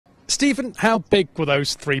Stephen, how big were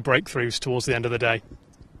those 3 breakthroughs towards the end of the day?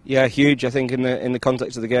 Yeah, huge. I think in the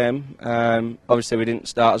context of the game. Obviously, we didn't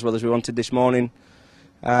start as well as we wanted this morning.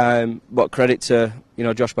 But credit to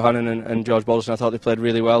Josh Bohannon and George Balderson. I thought they played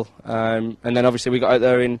really well. And then obviously we got out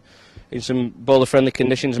there in some bowler-friendly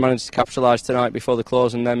conditions, managed to capitalise tonight before the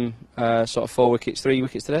close, and then sort of 3 wickets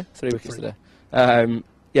today.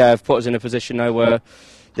 Have put us in a position now where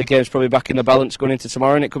the game's probably back in the balance going into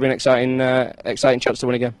tomorrow, and it could be an exciting chance to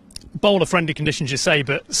win again. Bowler-friendly conditions, you say,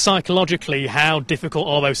 but psychologically, how difficult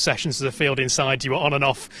are those sessions as a field inside? You were on and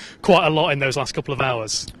off quite a lot in those last couple of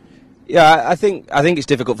hours. Yeah, I think it's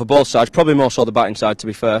difficult for both sides. Probably more so the batting side, to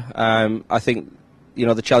be fair. I think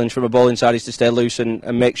the challenge from a bowling side is to stay loose and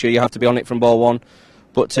make sure you have to be on it from ball one.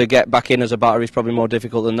 But to get back in as a batter is probably more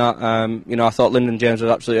difficult than that. I thought Lyndon James was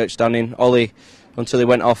absolutely outstanding. Ollie, until he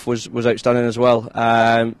went off, was outstanding as well.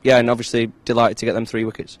 And obviously delighted to get them 3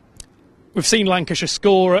 wickets. We've seen Lancashire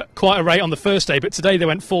score at quite a rate on the first day, but today they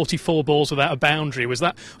went 44 balls without a boundary. Was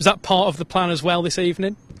that part of the plan as well this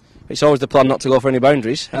evening? It's always the plan not to go for any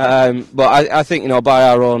boundaries, but I think by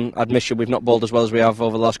our own admission we've not bowled as well as we have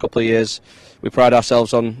over the last couple of years. We pride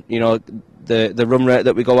ourselves on the run rate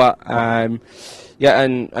that we go at, and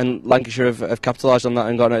Lancashire have capitalised on that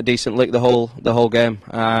and gotten a decent lick the whole game.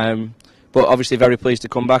 But obviously very pleased to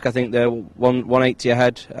come back. I think they're 180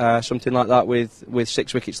 ahead, something like that, with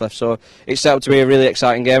 6 wickets left. So it's set up to be a really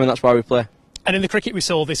exciting game, and that's why we play. And in the cricket we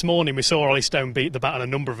saw this morning, we saw Ollie Stone beat the bat on a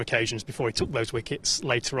number of occasions before he took those wickets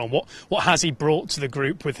later on. What has he brought to the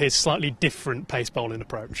group with his slightly different pace bowling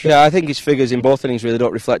approach? Yeah, I think his figures in both innings really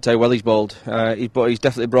don't reflect how well he's bowled. He's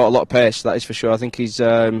definitely brought a lot of pace, that is for sure. I think he's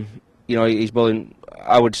he's bowling,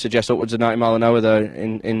 I would suggest, upwards of 90 mile an hour there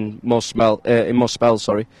in most spells.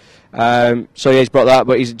 Sorry. He's brought that,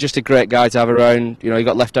 but he's just a great guy to have around. He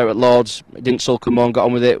got left out at Lords, didn't sulk him on, got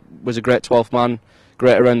on with it, was a great 12th man.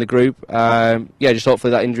 Great around the group. Just hopefully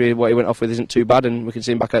that injury, what he went off with, isn't too bad, and we can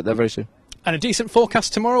see him back out there very soon. And a decent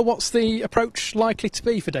forecast tomorrow. What's the approach likely to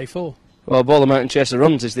be for day 4? Well, bowl them out and chase the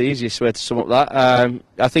runs is the easiest way to sum up that.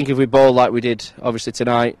 I think if we bowl like we did, obviously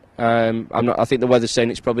tonight, I think the weather's saying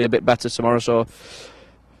it's probably a bit better tomorrow. So,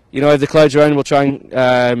 if the clouds are around, we'll try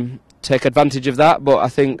and take advantage of that. But I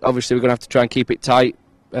think obviously we're going to have to try and keep it tight,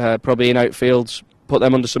 probably in outfields. Put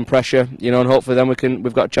them under some pressure, and hopefully then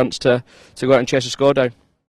we've got a chance to go out and chase a score down.